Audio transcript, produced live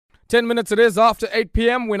10 minutes it is after 8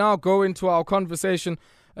 p.m. We now go into our conversation,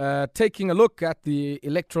 taking a look at the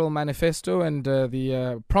electoral manifesto and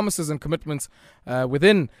the promises and commitments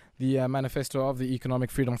within the manifesto of the economic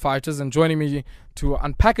freedom fighters. And joining me to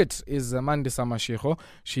unpack it is Mandisa Mashego.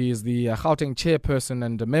 She is the Gauteng Chairperson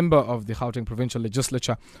and a member of the Gauteng Provincial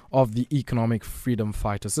Legislature of the economic freedom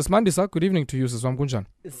fighters. Sis Mandisa, good evening to you, Sis Wamkunjan.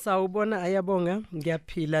 Sawubona ayabonga,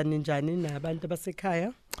 ngiyaphila ninjani nabantu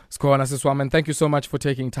basekhaya. Skona Siswam, and thank you so much for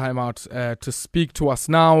taking time out to speak to us.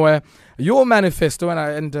 Now, your manifesto,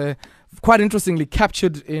 and quite interestingly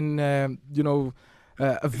captured in,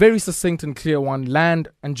 a very succinct and clear one, land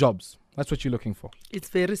and jobs. That's what you're looking for. It's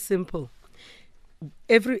very simple.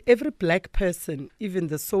 Every black person, even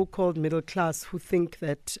the so-called middle class who think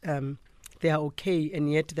that they are okay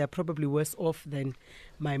and yet they're probably worse off than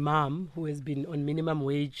my mom, who has been on minimum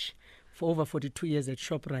wage for over 42 years at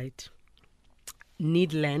ShopRite,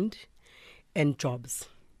 need land and jobs.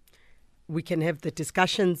 We can have the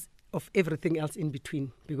discussions of everything else in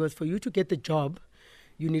between, because for you to get the job,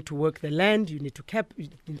 you need to work the land, you need to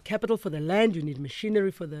capital for the land, you need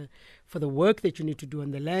machinery for the work that you need to do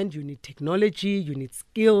on the land, you need technology, you need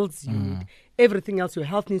skills, you need everything else. Your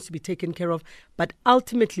health needs to be taken care of. But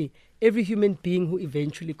ultimately, every human being who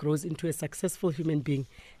eventually grows into a successful human being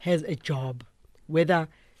has a job, whether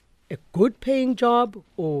a good paying job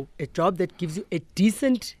or a job that gives you a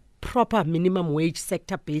decent, proper minimum wage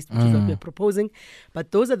sector-based, which is what we're proposing.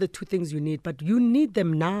 But those are the two things you need. But you need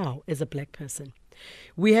them now as a black person.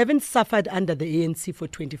 We haven't suffered under the ANC for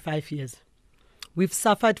 25 years. We've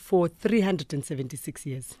suffered for 376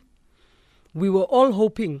 years. We were all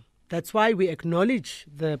hoping. That's why we acknowledge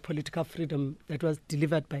the political freedom that was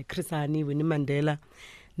delivered by Chris Hani, Winnie Mandela,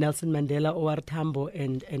 Nelson Mandela, O.R. Tambo,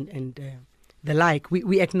 and the like.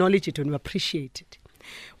 We acknowledge it and we appreciate it.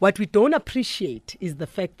 What we don't appreciate is the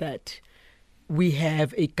fact that we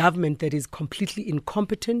have a government that is completely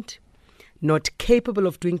incompetent, not capable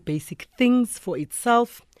of doing basic things for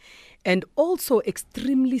itself, and also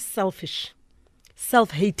extremely selfish,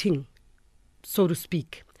 self-hating, so to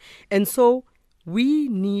speak. And so we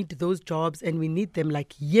need those jobs, and we need them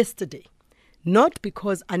like yesterday, not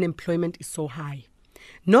because unemployment is so high,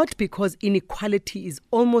 not because inequality is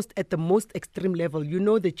almost at the most extreme level. You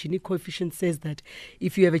know, the Gini coefficient says that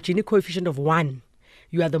if you have a Gini coefficient of 1,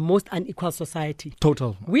 you are the most unequal society.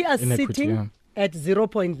 Total. We are inequity, sitting at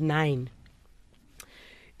 0.9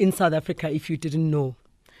 in South Africa, if you didn't know.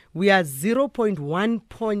 We are 0.1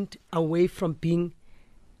 point away from being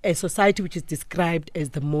a society which is described as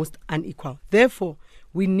the most unequal. Therefore,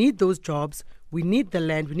 we need those jobs. We need the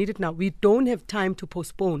land. We need it now. We don't have time to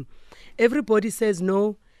postpone. Everybody says,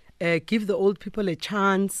 no, give the old people a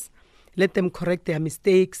chance. Let them correct their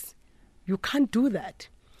mistakes. You can't do that.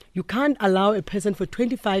 You can't allow a person for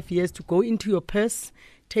 25 years to go into your purse,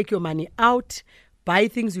 take your money out, buy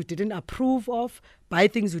things you didn't approve of, buy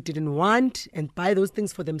things you didn't want, and buy those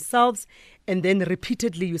things for themselves. And then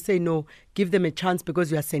repeatedly you say, no, give them a chance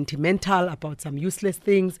because you are sentimental about some useless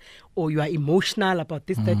things, or you are emotional about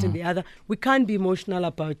this, that, and the other. We can't be emotional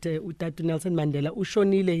about Utatu Nelson Mandela.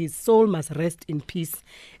 Ushonile, his soul must rest in peace.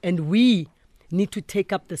 And we need to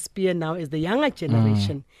take up the spear now as the younger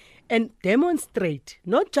generation and demonstrate,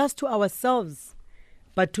 not just to ourselves,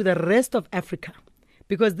 but to the rest of Africa.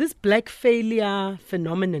 Because this black failure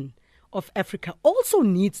phenomenon of Africa also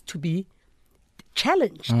needs to be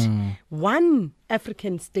challenged. One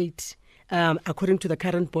African state, according to the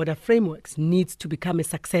current border frameworks, needs to become a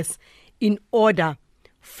success in order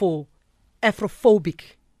for Afrophobic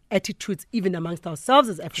attitudes, even amongst ourselves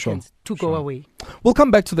as Africans, to go away. We'll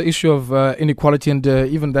come back to the issue of inequality and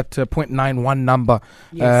even that 0.91 number.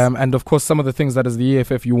 Yes. And of course, some of the things that as the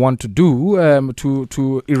EFF you want to do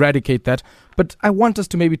to eradicate that. But I want us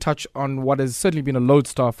to maybe touch on what has certainly been a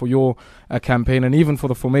lodestar for your campaign and even for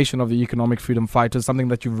the formation of the economic freedom fighters, something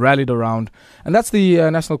that you've rallied around. And that's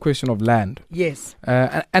the national question of land. Yes.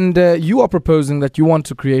 And you are proposing that you want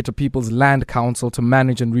to create a People's Land Council to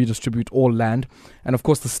manage and redistribute all land. And of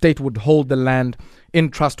course, the state would hold the land in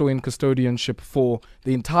trust or in custodianship for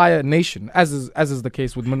the entire nation, as is the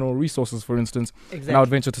case with mineral resources, for instance. Exactly. And I would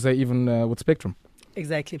venture to say even with Spectrum.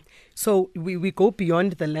 Exactly. So we go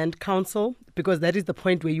beyond the Land Council, because that is the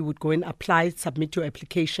point where you would go and apply, submit your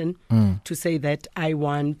application to say that I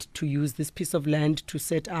want to use this piece of land to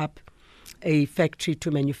set up a factory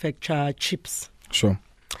to manufacture chips. Sure.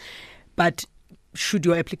 But should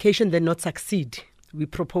your application then not succeed, we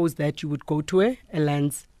propose that you would go to a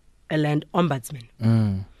land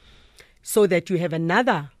ombudsman, so that you have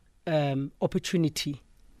another opportunity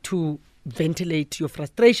to ventilate your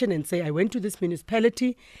frustration and say, I went to this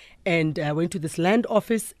municipality and I went to this land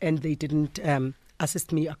office and they didn't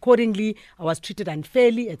assist me accordingly. I was treated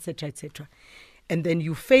unfairly, etc., etc. And then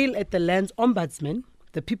you fail at the land's ombudsman,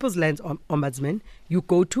 the People's Lands Ombudsman. You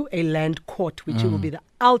go to a land court, which will be the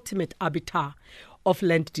ultimate arbiter of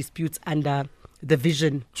land disputes under the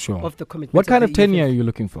vision of the commitment. What kind of tenure are you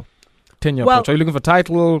looking for? Tenure approach. Are you looking for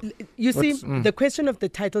title? You see, the question of the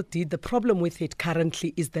title deed, the problem with it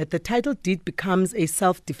currently is that the title deed becomes a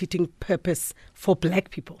self-defeating purpose for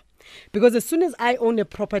black people. Because as soon as I own a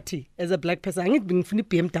property as a black person, I need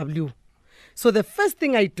BMW. So the first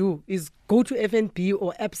thing I do is go to FNB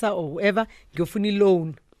or ABSA or whoever, go for a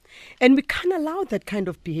loan. And we can't allow that kind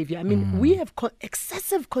of behavior. I mean, we have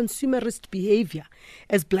excessive consumerist behavior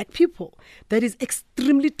as black people that is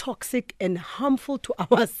extremely toxic and harmful to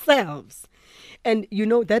ourselves. And, you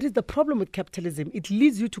know, that is the problem with capitalism. It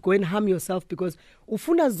leads you to go and harm yourself because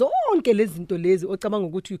ufuna zonke lezinto lezi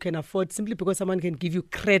ocabanga ukuthi you can afford simply because someone can give you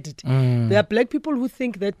credit. There are black people who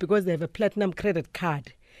think that because they have a platinum credit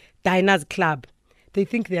card, Diners Club, they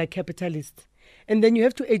think they are capitalists. And then you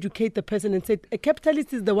have to educate the person and say, a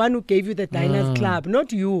capitalist is the one who gave you the Diners Club,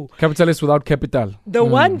 not you. Capitalist without capital. The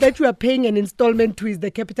one that you are paying an installment to is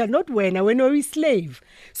the capital, not when you're a slave.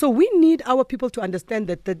 So we need our people to understand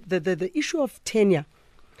that the issue of tenure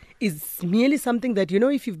is merely something that, you know,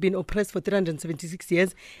 if you've been oppressed for 376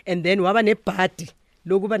 years and then waba ne party,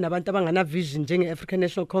 lokuba nabantu abangana vision njenge African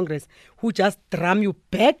National Congress who just drum you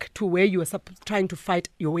back to where you are trying to fight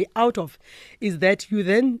your way out of, is that you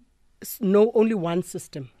then know only one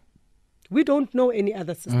system. We don't know any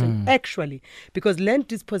other system, actually, because land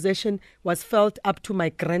dispossession was felt up to my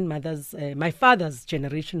grandmother's, my father's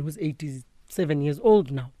generation, who's 87 years old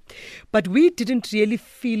now. But we didn't really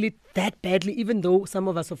feel it that badly, even though some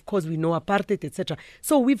of us, of course, we know apartheid, etc.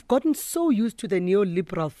 So we've gotten so used to the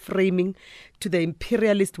neoliberal framing, to the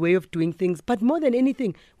imperialist way of doing things. But more than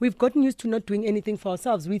anything, we've gotten used to not doing anything for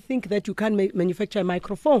ourselves. We think that you can't manufacture a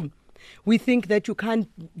microphone. We think that you can't,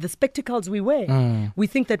 the spectacles we wear, we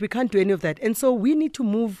think that we can't do any of that. And so we need to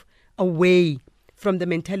move away from the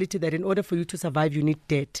mentality that in order for you to survive, you need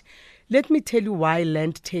debt. Let me tell you why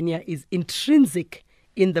land tenure is intrinsic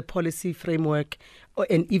in the policy framework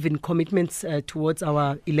and even commitments towards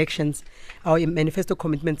our elections, our manifesto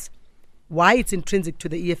commitments, why it's intrinsic to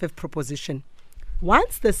the EFF proposition.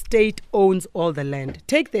 Once the state owns all the land,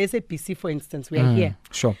 take the SABC for instance, we are here.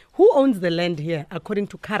 Sure. Who owns the land here according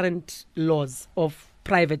to current laws of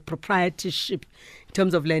private proprietorship in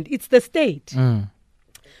terms of land? It's the state.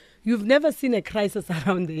 You've never seen a crisis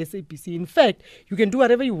around the SABC. In fact, you can do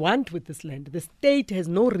whatever you want with this land. The state has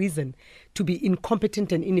no reason to be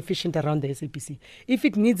incompetent and inefficient around the SABC. If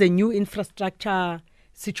it needs a new infrastructure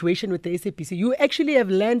situation with the SABC, you actually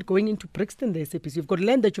have land going into Brixton, the SABC. You've got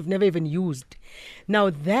land that you've never even used.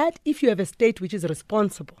 Now that, if you have a state which is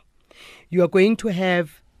responsible, you are going to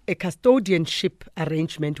have a custodianship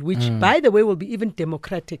arrangement, which, by the way, will be even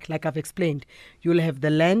democratic, like I've explained. You'll have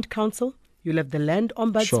the land council, you'll have the land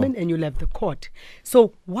ombudsman, and you'll have the court.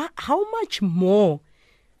 So how much more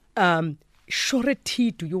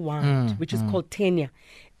surety do you want, which is called tenure,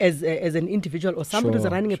 as an individual or somebody who's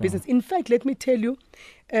running a business? In fact, let me tell you,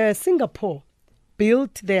 Singapore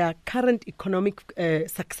built their current economic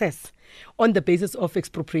success on the basis of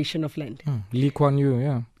expropriation of land. Lee Kuan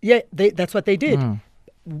Yew, Yeah, that's what they did.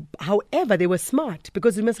 However, they were smart,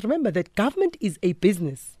 because you must remember that government is a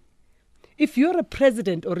business. If you're a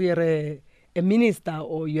president or you're a minister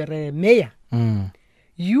or you're a mayor,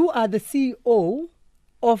 you are the CEO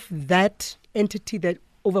of that entity that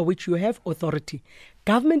over which you have authority.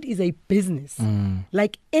 Government is a business,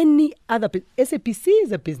 like any other. SABC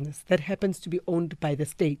is a business that happens to be owned by the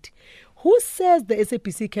state. Who says the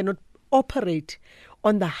SABC cannot operate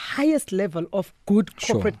on the highest level of good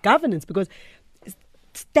corporate governance? Because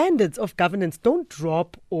standards of governance don't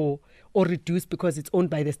drop or reduce because it's owned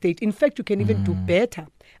by the state. In fact, you can even do better.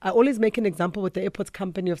 I always make an example with the Airports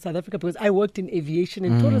Company of South Africa, because I worked in aviation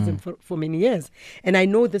and tourism for many years, and I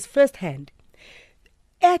know this firsthand.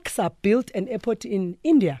 AXA built an airport in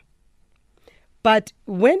India. But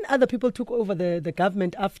when other people took over the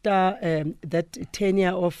government after that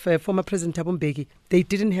tenure of former President Thabo Mbeki, they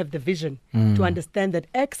didn't have the vision to understand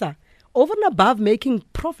that AXA, over and above making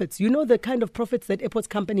profits, you know the kind of profits that Airports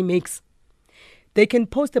Company makes. They can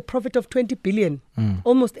post a profit of 20 billion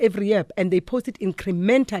almost every year, and they post it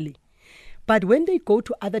incrementally. But when they go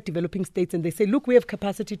to other developing states and they say, look, we have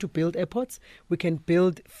capacity to build airports, we can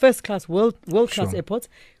build first-class, world-class airports,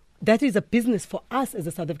 that is a business for us as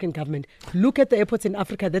a South African government. Look at the airports in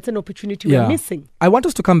Africa. That's an opportunity we're missing. I want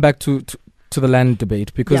us to come back to the land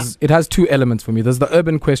debate, because it has two elements for me. There's the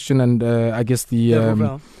urban question and I guess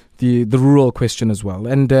the the rural question as well.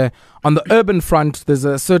 And on the urban front, there's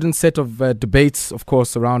a certain set of debates, of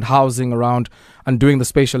course, around housing, around undoing the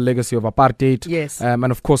spatial legacy of apartheid,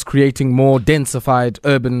 and of course creating more densified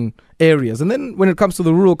urban areas. And then when it comes to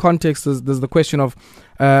the rural context, there's the question of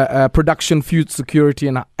production, food security,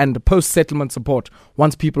 and post-settlement support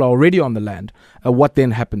once people are already on the land. What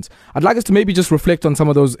then happens? I'd like us to maybe just reflect on some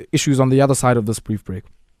of those issues on the other side of this brief break.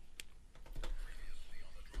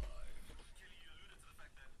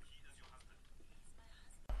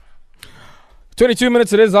 22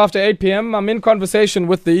 minutes it is after 8 p.m. I'm in conversation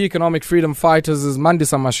with the economic freedom fighters,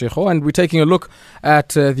 Mandisa Mashego, and we're taking a look at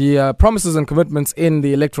the promises and commitments in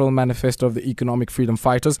the electoral manifesto of the economic freedom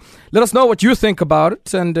fighters. Let us know what you think about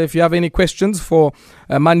it, and if you have any questions for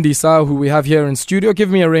Mandisa, who we have here in studio, give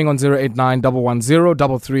me a ring on 089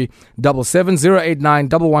 110 3377, 089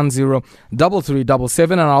 110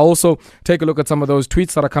 3377, and I'll also take a look at some of those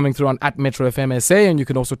tweets that are coming through on @MetroFMSA, and you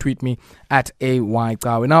can also tweet me at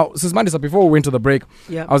 @AYGawi. Now, this is Mandisa. Before we went to the break,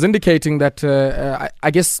 I was indicating that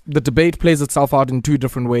I guess the debate plays itself out in two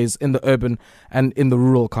different ways, in the urban and in the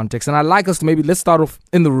rural context. And I'd like us to let's start off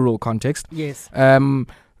in the rural context. Yes.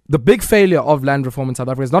 The big failure of land reform in South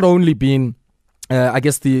Africa has not only been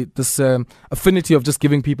this affinity of just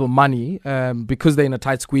giving people money because they're in a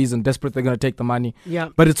tight squeeze and desperate, they're going to take the money. Yeah.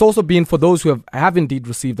 But it's also been, for those who have indeed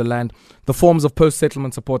received the land, the forms of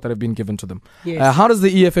post-settlement support that have been given to them. Yes. How does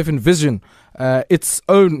the EFF envision its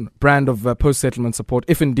own brand of post-settlement support,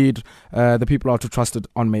 if indeed the people are to trust it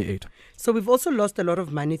on May 8? So we've also lost a lot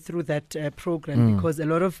of money through that program because a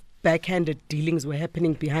lot of backhanded dealings were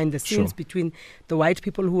happening behind the scenes between the white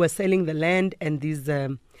people who were selling the land and these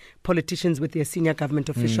politicians with their senior government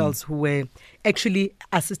officials who were actually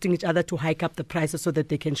assisting each other to hike up the prices so that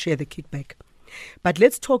they can share the kickback. But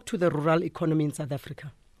let's talk to the rural economy in South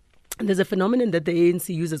Africa. And there's a phenomenon that the ANC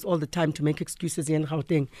uses all the time to make excuses here in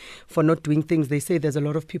Gauteng for not doing things. They say there's a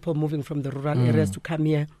lot of people moving from the rural areas to come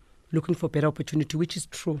here looking for better opportunity, which is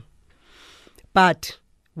true. But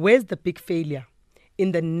where's the big failure?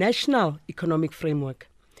 In the national economic framework.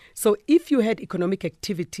 So if you had economic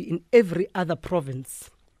activity in every other province,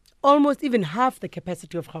 almost even half the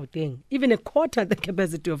capacity of Gauteng, even a quarter the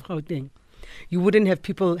capacity of Gauteng, you wouldn't have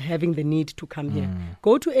people having the need to come here.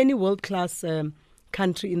 Go to any world-class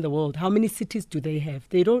country in the world. How many cities do they have?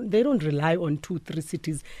 They don't rely on 2-3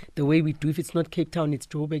 cities the way we do. If it's not Cape Town, it's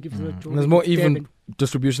Joburg. If it's not Joburg, there's more it's even Durban.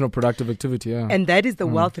 Distribution of productive activity, And that is the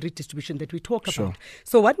wealth redistribution that we talk about.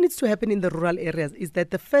 So what needs to happen in the rural areas is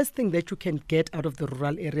that the first thing that you can get out of the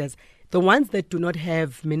rural areas, the ones that do not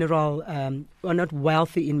have mineral, are not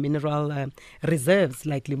wealthy in mineral reserves,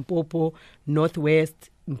 like Limpopo, Northwest,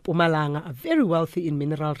 Mpumalanga, are very wealthy in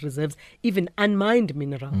mineral reserves, even unmined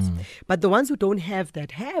minerals. But the ones who don't have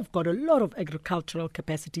that have got a lot of agricultural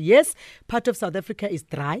capacity. Yes, part of South Africa is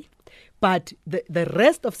dry, but the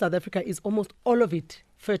rest of South Africa is almost all of it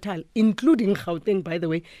fertile, including Gauteng, by the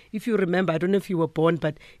way. If you remember, I don't know if you were born,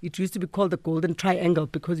 but it used to be called the Golden Triangle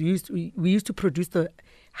because we used to produce the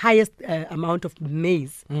highest amount of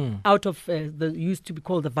maize out of used to be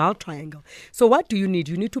called the Val Triangle. So what do you need?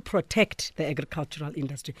 You need to protect the agricultural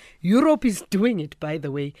industry. Europe is doing it, by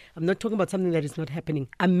the way. I'm not talking about something that is not happening.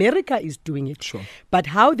 America is doing it. Sure. But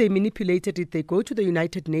how they manipulated it, they go to the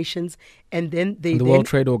United Nations and then they World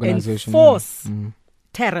Trade Organization enforce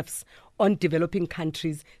tariffs on developing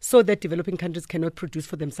countries so that developing countries cannot produce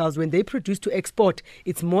for themselves. When they produce to export,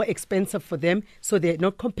 it's more expensive for them, so they're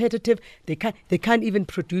not competitive. They can't even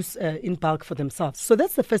produce in bulk for themselves. So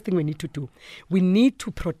that's the first thing we need to do. We need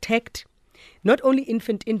to protect not only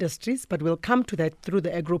infant industries, but we'll come to that through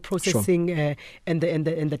the agro-processing and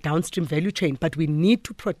the downstream value chain. But we need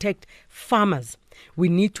to protect farmers. We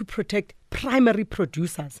need to protect primary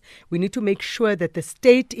producers. We need to make sure that the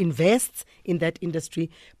state invests in that industry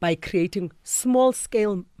by creating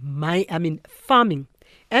small-scale farming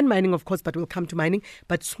and mining, of course, but we'll come to mining,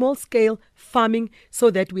 but small-scale farming so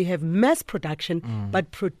that we have mass production,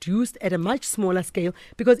 but produced at a much smaller scale,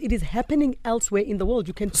 because it is happening elsewhere in the world.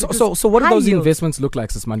 You can So what do those investments look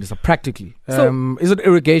like, Sis Mandisa, practically? Is it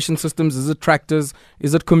irrigation systems? Is it tractors?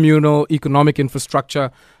 Is it communal economic infrastructure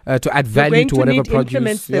to add value to whatever produce?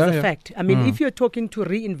 Implements, there's a fact. I mean, if you're talking to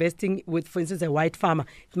reinvesting with, for instance, a white farmer,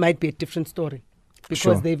 it might be a different story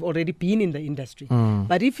because they've already been in the industry.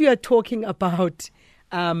 But if you are talking about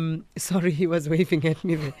sorry, he was waving at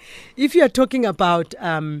me there. If you are talking about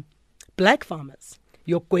black farmers,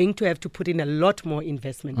 you're going to have to put in a lot more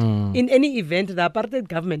investment. In any event, the apartheid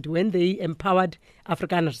government, when they empowered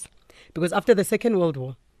Afrikaners, because after the Second World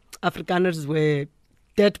War, Afrikaners were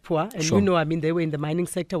dirt poor, and they were in the mining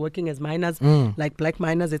sector working as miners, like black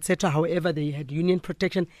miners, etc. However, they had union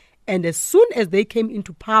protection, And as soon as they came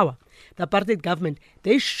into power, the apartheid government,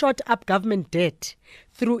 they shot up government debt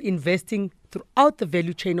through investing throughout the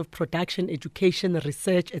value chain of production, education,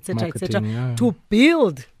 research, etc., to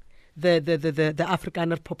build the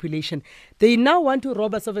Afrikaner population. They now want to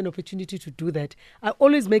rob us of an opportunity to do that. I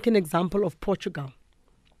always make an example of Portugal.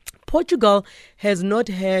 Portugal has not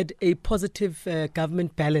had a positive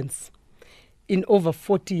government balance in over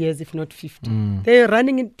 40 years, if not 50. They're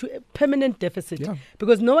running into a permanent deficit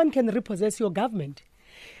because no one can repossess your government.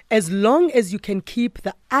 As long as you can keep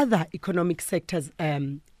the other economic sectors,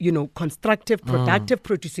 constructive, productive,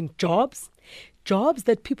 producing jobs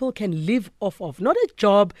that people can live off of, not a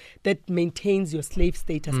job that maintains your slave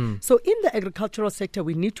status. So in the agricultural sector,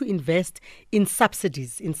 we need to invest in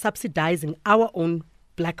subsidies, in subsidizing our own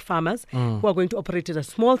black farmers who are going to operate at a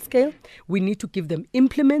small scale. We need to give them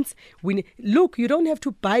implements. Look, you don't have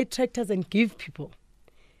to buy tractors and give people.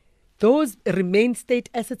 Those remain state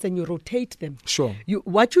assets and you rotate them. Sure.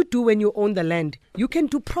 What you do when you own the land, you can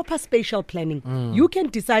do proper spatial planning. You can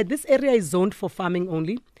decide this area is zoned for farming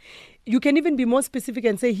only. You can even be more specific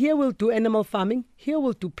and say, here we'll do animal farming, here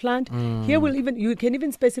we'll do plant, you can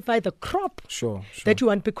even specify the crop that you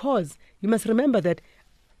want, because you must remember that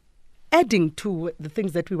adding to the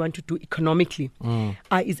things that we want to do economically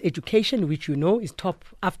is education, which is top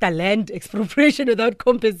after land expropriation without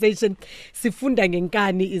compensation. Sifunda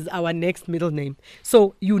Ngenkani is our next middle name.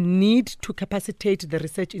 So you need to capacitate the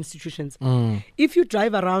research institutions. If you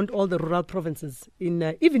drive around all the rural provinces,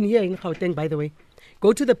 even here in Gauteng, by the way,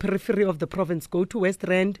 go to the periphery of the province, go to West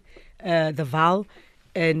Rand, the Vaal,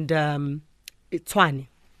 and Tshwane.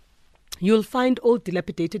 You'll find old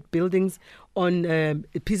dilapidated buildings on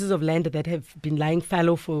pieces of land that have been lying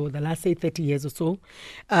fallow for the last, 30 years or so,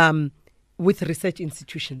 with research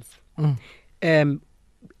institutions in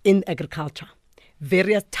agriculture,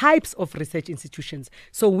 various types of research institutions.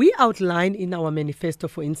 So we outline in our manifesto,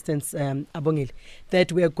 for instance, Abongile,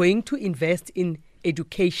 that we are going to invest in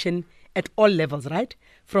education at all levels, right?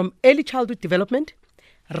 From early childhood development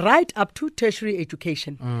right up to tertiary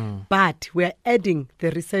education. But we're adding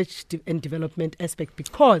the research and development aspect,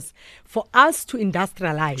 because for us to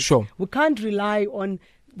industrialize, we can't rely on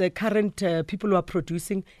the current people who are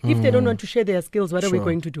producing. If they don't want to share their skills, what are we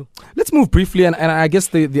going to do? Let's move briefly, and I guess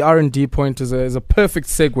the R&D point is a perfect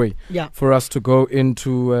segue for us to go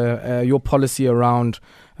into your policy around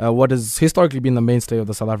what has historically been the mainstay of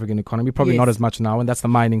the South African economy, probably not as much now, and that's the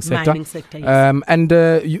mining sector. And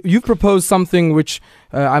you've proposed something which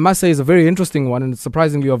I must say is a very interesting one, and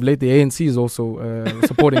surprisingly of late the ANC is also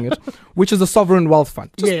supporting it, which is the Sovereign Wealth Fund.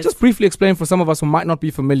 Just briefly explain for some of us who might not be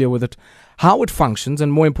familiar with it, how it functions,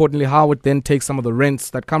 and more importantly, how it then takes some of the rents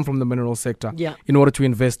that come from the mineral sector in order to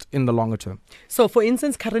invest in the longer term. So, for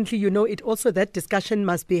instance, currently, it also, that discussion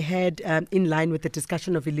must be had in line with the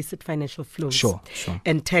discussion of illicit financial flows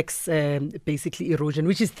and tax basically erosion,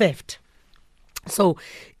 which is theft. So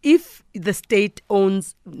if the state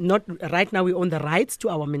owns, not right now we own the rights to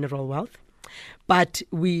our mineral wealth, but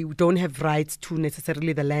we don't have rights to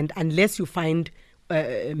necessarily the land unless you find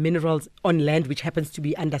minerals on land which happens to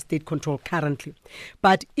be under state control currently.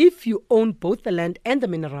 But if you own both the land and the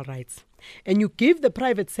mineral rights, and you give the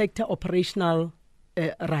private sector operational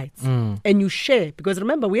rights, and you share, because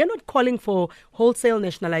remember, we are not calling for wholesale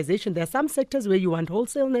nationalization. There are some sectors where you want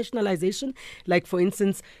wholesale nationalization, like for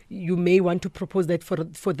instance, you may want to propose that for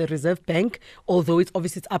the Reserve Bank, although it's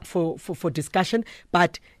up for discussion.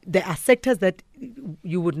 But there are sectors that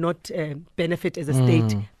you would not benefit as a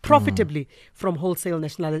state profitably from wholesale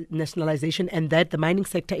nationalization, and that the mining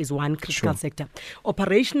sector is one critical sector.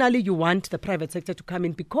 Operationally, you want the private sector to come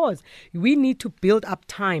in, because we need to build up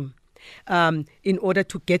time in order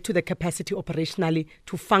to get to the capacity operationally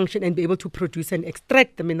to function and be able to produce and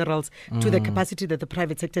extract the minerals to the capacity that the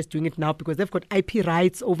private sector is doing it now, because they've got IP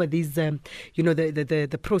rights over these,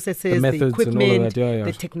 the processes, the equipment,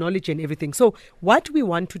 the technology and everything. So what we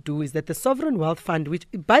want to do is that the Sovereign Wealth Fund, which,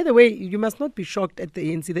 by the way, you must not be shocked at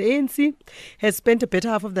the ANC. The ANC has spent a better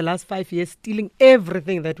half of the last 5 years stealing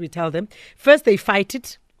everything that we tell them. First, they fight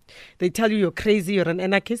it. They tell you you're crazy, you're an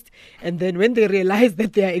anarchist, and then when they realize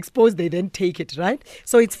that they are exposed, they then take it, right?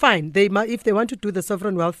 So it's fine. If they want to do the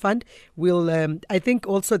Sovereign Wealth Fund, I think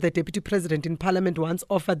also the Deputy President in Parliament once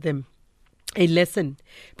offered them a lesson,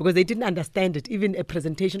 because they didn't understand it, even a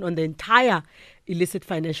presentation on the entire illicit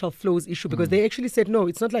financial flows issue, because they actually said, no,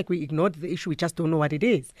 it's not like we ignored the issue, we just don't know what it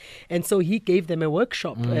is. And so he gave them a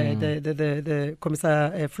workshop, the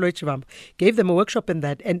Commissar Floyd Chivam gave them a workshop in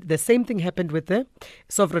that, and the same thing happened with the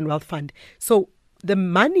Sovereign Wealth Fund. So the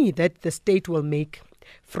money that the state will make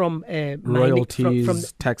from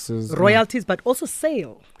royalties, taxes, royalties, but also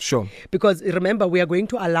sale. Sure. Because remember, we are going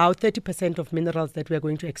to allow 30% of minerals that we are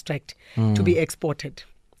going to extract to be exported.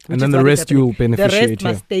 And then the rest you'll beneficiate. The rest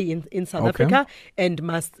must stay in South Africa and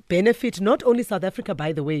must benefit not only South Africa,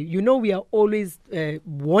 by the way. You know, we are always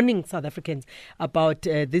warning South Africans about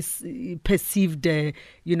this perceived,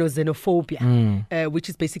 xenophobia, which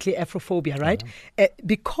is basically Afrophobia, right?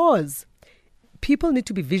 Because people need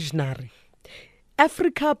to be visionary.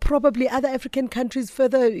 Africa, probably other African countries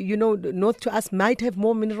further, north to us might have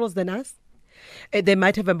more minerals than us. They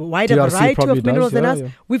might have a wider DRC variety of minerals than us. Yeah.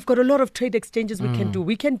 We've got a lot of trade exchanges we can do.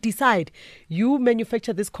 We can decide, you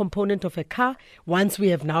manufacture this component of a car once we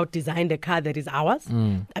have now designed a car that is ours.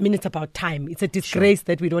 I mean, it's about time. It's a disgrace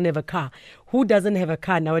that we don't have a car. Who doesn't have a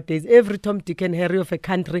car nowadays? Every Tom, Dick and Harry of a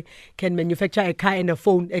country can manufacture a car and a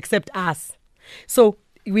phone except us. So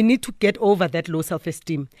we need to get over that low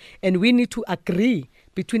self-esteem, and we need to agree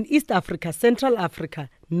between East Africa, Central Africa,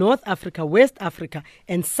 North Africa, West Africa,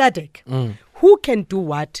 and SADC. Who can do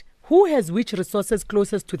what? Who has which resources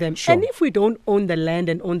closest to them? Sure. And if we don't own the land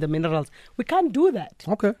and own the minerals, we can't do that.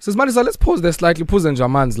 Okay. So, Mandisa, let's pause there slightly. Pause in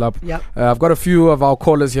Jaman's lab. Yep. I've got a few of our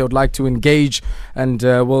callers here who would like to engage, and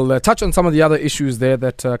we'll touch on some of the other issues there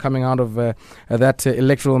that are coming out of that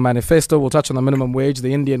electoral manifesto. We'll touch on the minimum wage,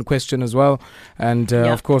 the Indian question as well. And,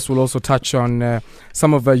 of course, we'll also touch on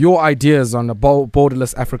some of your ideas on a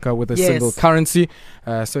borderless Africa with a single currency.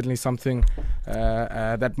 Certainly something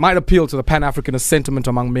that might appeal to the Pan-Africanist sentiment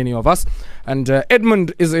among many of us. And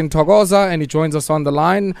Edmund is in Togoza and he joins us on the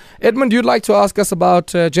line. Edmund, you'd like to ask us about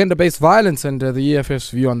gender-based violence and the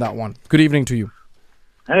EFF's view on that one. Good evening to you.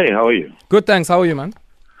 Hey, how are you? Good, thanks. How are you, man?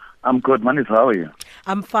 I'm good. Mandisa, how are you?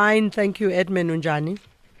 I'm fine, thank you, Edmund Unjani.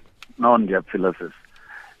 No, philosophy.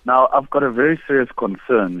 Now, I've got a very serious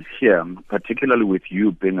concern here, particularly with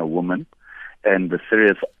you being a woman, and the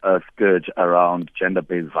serious scourge around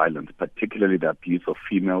gender-based violence, particularly the abuse of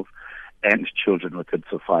females and children within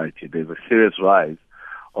society. There's a serious rise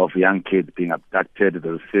of young kids being abducted.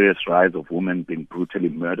 There's a serious rise of women being brutally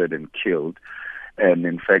murdered and killed, and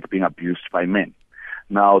in fact being abused by men.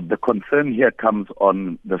 Now, the concern here comes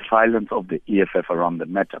on the silence of the EFF around the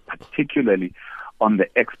matter, particularly on the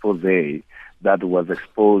expose that was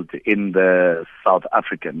exposed in the South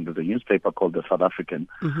African. There's a newspaper called the South African,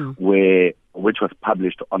 which was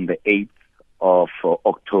published on the 8th of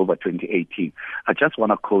October 2018. I just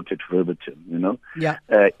want to quote it verbatim,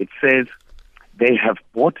 It says, they have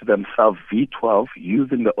bought themselves V12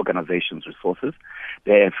 using the organization's resources.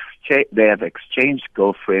 They have exchanged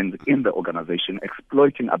girlfriends in the organization,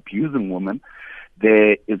 exploiting, abusing women.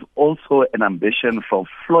 There is also an ambition for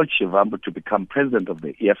Floyd Shivambu to become president of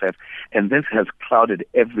the EFF, and this has clouded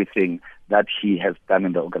everything that he has done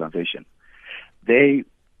in the organization. The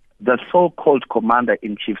so-called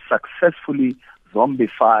commander-in-chief successfully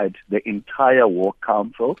zombified the entire war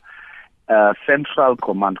council, central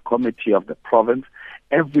command committee of the province.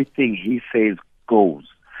 Everything he says goes.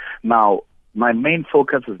 Now, my main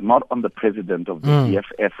focus is not on the president of the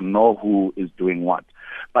EFF, nor who is doing what.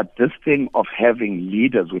 But this thing of having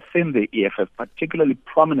leaders within the EFF, particularly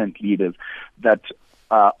prominent leaders that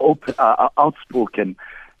are outspoken,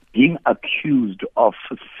 being accused of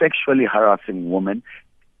sexually harassing women,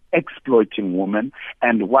 exploiting women.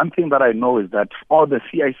 And one thing that I know is that for the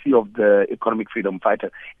CIC of the Economic Freedom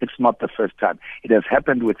Fighter, it's not the first time. It has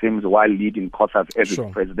happened with him while leading COSAS as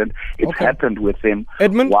its president. It's happened with him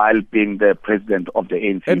while being the president of the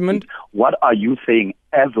ANC. Edmund, what are you saying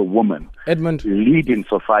as a woman leading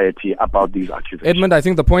society about these accusations? Edmund, I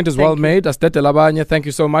think the point is well made. Astete Labanya, thank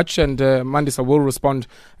you so much. And Mandisa will respond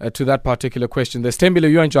to that particular question. There's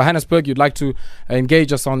Tembile, you're in Johannesburg. You'd like to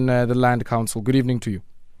engage us on the Land Council. Good evening to you.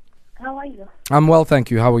 How are you? I'm well, thank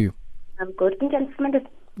you. How are you? I'm good. Mama.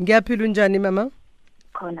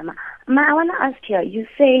 Ma, I want to ask you, you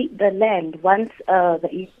say the land, once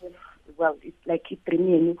it's like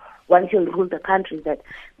once you rule the country, that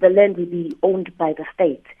the land will be owned by the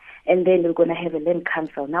state, and then we're going to have a land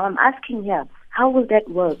council. Now I'm asking here, how will that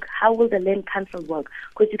work? How will the land council work?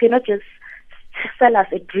 Because you cannot just sell us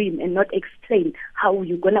a dream and not explain how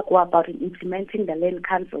you're going to go about implementing the land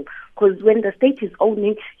council. Because when the state is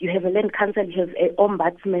owning, you have a land council, you have an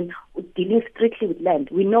ombudsman dealing strictly with land.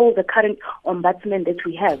 We know the current ombudsman that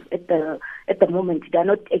we have at the moment, they are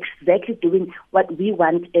not exactly doing what we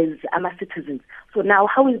want as our citizens. So now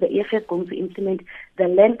how is the EFF going to implement the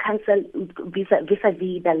land council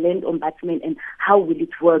vis-a-vis the land ombudsman, and how will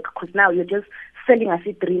it work? Because now you're just selling us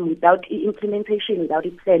a dream without implementation, without a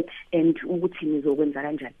plan, and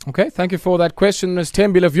okay, thank you for that question, Ms.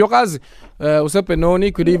 Tembile. Vyokazi,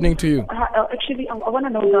 Usepenoni, good evening to you. Actually, I want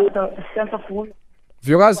to know the sense of women.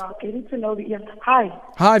 Vyogas. Wow, getting to know the EFF. Hi.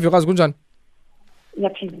 Hi, Vyogas Gunjan. Yeah,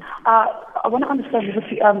 please. I want to understand the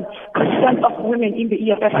percent of women in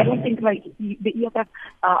the EFF. I don't think like the EFF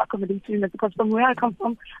accommodates women, because from where I come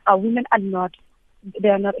from, women are not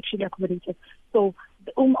actually accommodated. So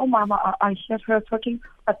Mama, I heard her talking,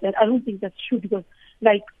 but then I don't think that's true, because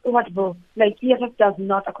like what, bro? Like EFF does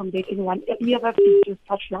not accommodate anyone. EFF is just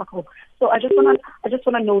patriarchal. So I just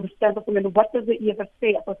wanna know the stance of women. What does the EFF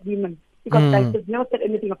say about women? Because like they've never said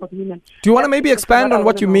anything about women. Do you want to maybe expand on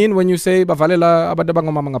what you mean when you say bavalela abantu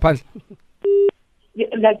abangomama ngaphandle?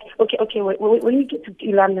 Like okay. When you get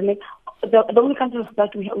to London, like, the only countries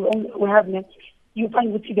that we have men, you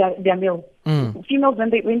find with they are male. Females when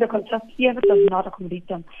they contest, EFF does not accommodate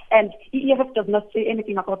them, and EFF does not say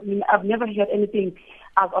anything about women. I've never heard anything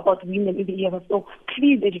about women in the EFF. So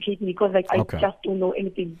please educate me, because like I just don't know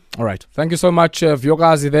anything. All right, thank you so much,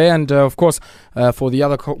 Vyogazi there, and of course for the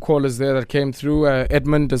other callers there that came through,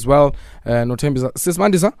 Edmund as well, Nothembisa. Sis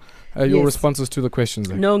Mandisa, your responses to the questions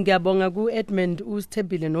there. No, ngiyabonga ku Edmund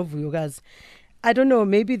uSithembile no Vyogazi. I don't know,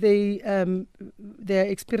 maybe their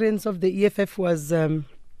experience of the EFF was, I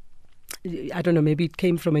don't know, maybe it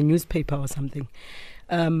came from a newspaper or something.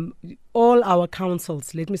 All our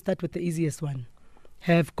councils, let me start with the easiest one,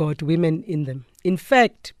 have got women in them. In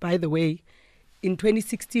fact, by the way, in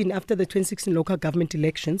 2016, after the 2016 local government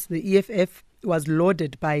elections, the EFF was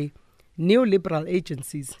lauded by neoliberal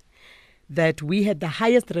agencies that we had the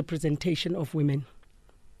highest representation of women.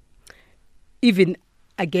 Even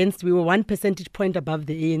we were 1 percentage point above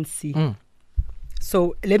the ANC.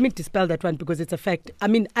 So let me dispel that one, because it's a fact. I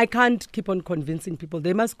mean, I can't keep on convincing people.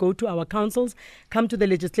 They must go to our councils, come to the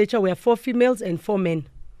legislature. We have 4 females and 4 men.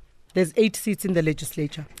 There's 8 seats in the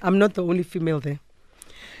legislature. I'm not the only female there.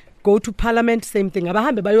 Go to parliament, same thing.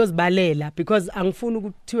 Because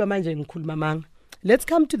let's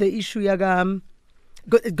come to the issue,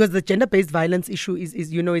 because the gender-based violence issue is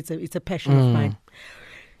it's a passion of mine.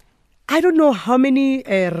 I don't know how many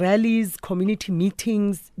rallies, community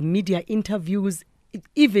meetings, media interviews,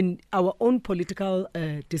 even our own political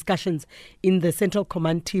discussions in the Central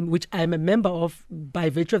Command team, which I'm a member of by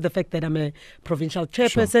virtue of the fact that I'm a provincial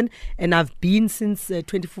chairperson, and I've been since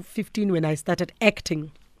 2015 when I started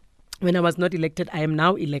acting. When I was not elected, I am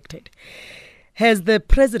now elected. Has the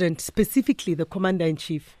president, specifically the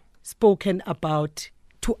commander-in-chief, spoken about,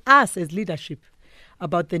 to us as leadership,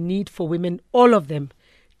 about the need for women, all of them,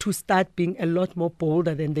 to start being a lot more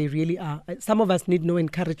bolder than they really are? Some of us need no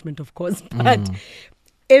encouragement, of course, but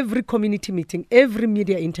every community meeting, every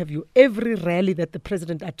media interview, every rally that the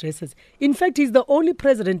president addresses. In fact, he's the only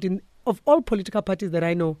president of all political parties that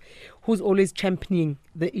I know who's always championing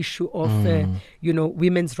the issue of,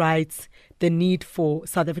 women's rights, the need for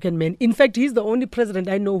South African men. In fact, he's the only president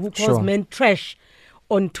I know who calls men trash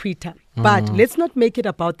on Twitter. But let's not make it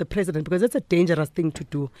about the president, because that's a dangerous thing to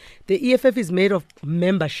do. The EFF is made of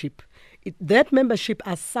membership. That membership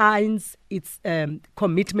assigns its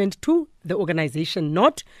commitment to the organization,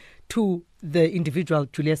 not to the individual,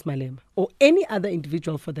 Julius Malema, or any other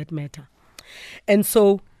individual for that matter. And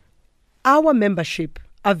so our membership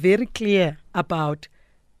are very clear about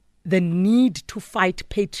the need to fight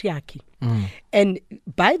patriarchy. And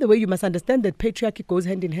by the way, you must understand that patriarchy goes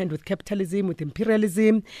hand in hand with capitalism, with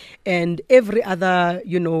imperialism, and every other,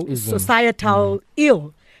 societal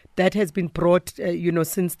ill that has been brought,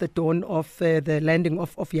 since the dawn of the landing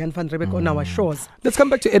of Jan van Riebeeck on our shores. Let's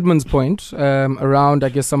come back to Edmund's point around, I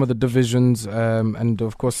guess, some of the divisions and,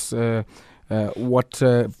 of course, what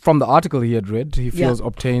from the article he had read, he feels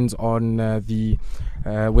obtains on the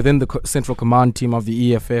within the Central Command team of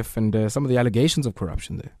the EFF and some of the allegations of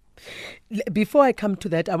corruption there. Before I come to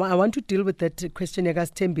that, I want to deal with that question,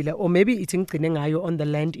 Tembile, or maybe it's on the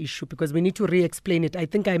land issue, because we need to re-explain it. I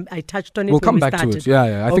think I touched on it. We'll come back to it.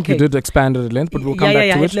 Yeah. I think you did expand it at length, but we'll come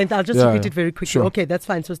back to it. At length. I'll just repeat it very quickly. Sure. Okay, that's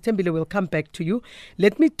fine. So Tembile will come back to you.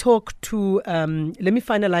 Let me talk to, let me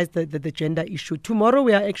finalize the gender issue. Tomorrow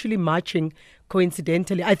we are actually marching.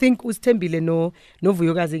 Coincidentally, I think Ustembile no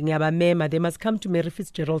Vuyogazi ngiyaba mema, they must come to Mary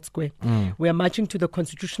Fitzgerald Square. We are marching to the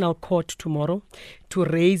Constitutional Court tomorrow to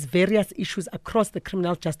raise various issues across the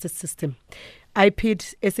criminal justice system.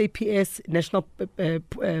 IPID, SAPS, National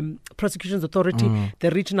Prosecutions Authority,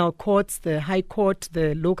 the regional courts, the High Court,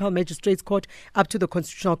 the local magistrates court, up to the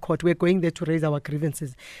Constitutional Court. We're going there to raise our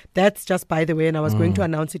grievances. That's just by the way, and I was going to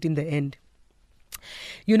announce it in the end.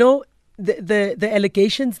 the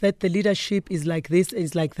allegations that the leadership is like this,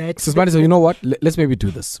 is like that. Sis Mandisa, you know what? Let's maybe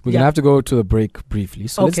do this. We're going to have to go to the break briefly.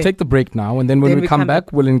 So let's take the break now. And then when we come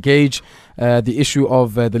back, we'll engage the issue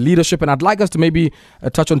of the leadership. And I'd like us to maybe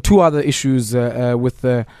touch on two other issues with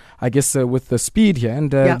the speed here.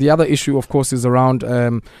 And the other issue, of course, is around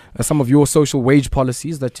some of your social wage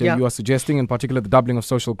policies that you are suggesting, in particular the doubling of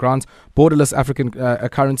social grants, borderless African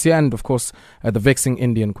currency, and, of course, the vexing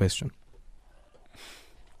Indian question.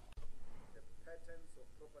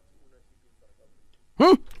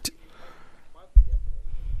 Will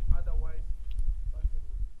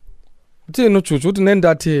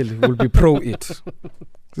be pro it.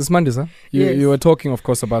 This Mandisa, you were talking, of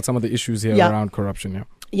course, about some of the issues here around corruption.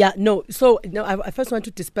 I first want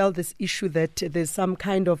to dispel this issue that there's some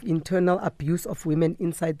kind of internal abuse of women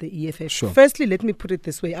inside the EFF. Sure. Firstly, let me put it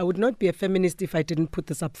this way. I would not be a feminist if I didn't put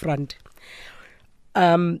this up front.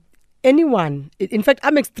 Anyone, in fact,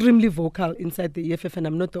 I'm extremely vocal inside the EFF, and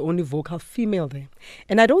I'm not the only vocal female there.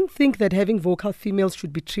 And I don't think that having vocal females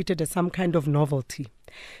should be treated as some kind of novelty.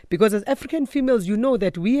 Because as African females, you know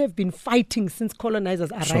that we have been fighting since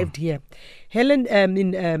colonizers arrived here.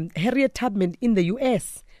 Harriet Tubman in the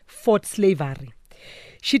US fought slavery.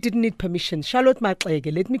 She didn't need permission. Charlotte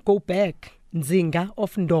Maxege, let me go back, Nzinga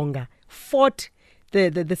of Ndonga, fought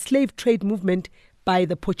the slave trade movement by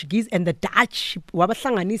the Portuguese and the Dutch.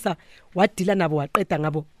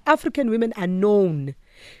 African women are known,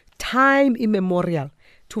 time immemorial,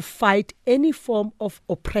 to fight any form of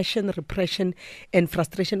oppression, repression, and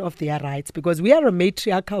frustration of their rights. Because we are a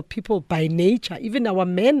matriarchal people by nature. Even our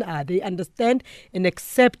men are. They understand and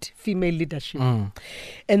accept female leadership.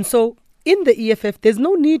 And so in the EFF, there's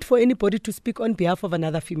no need for anybody to speak on behalf of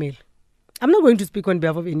another female. I'm not going to speak on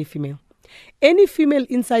behalf of any female. Any female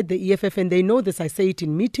inside the EFF, and they know this, I say it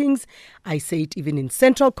in meetings, I say it even in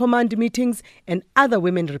Central Command meetings, and other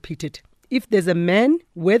women repeat it. If there's a man,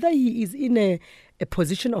 whether he is in a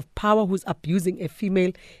position of power who's abusing a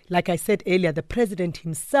female, like I said earlier, the president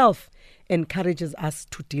himself encourages us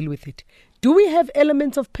to deal with it. Do we have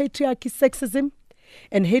elements of patriarchy, sexism,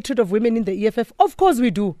 and hatred of women in the EFF? Of course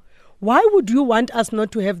we do. Why would you want us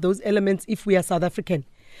not to have those elements if we are South African?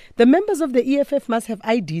 The members of the EFF must have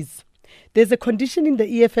IDs. There's a condition in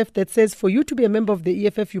the EFF that says for you to be a member of the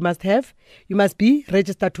EFF, you must be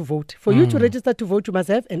registered to vote. For you to register to vote, you must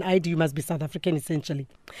have an ID. You must be South African, essentially.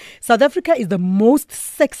 South Africa is the most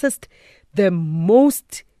sexist, the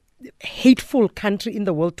most hateful country in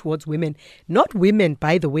the world towards women. Not women,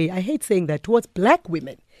 by the way. I hate saying that. Towards black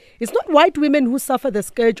women. It's not white women who suffer the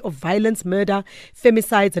scourge of violence, murder,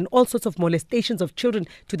 femicides, and all sorts of molestations of children,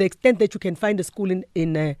 to the extent that you can find a school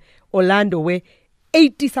in Orlando where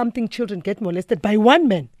 80-something children get molested by one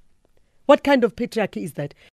man. What kind of patriarchy is that?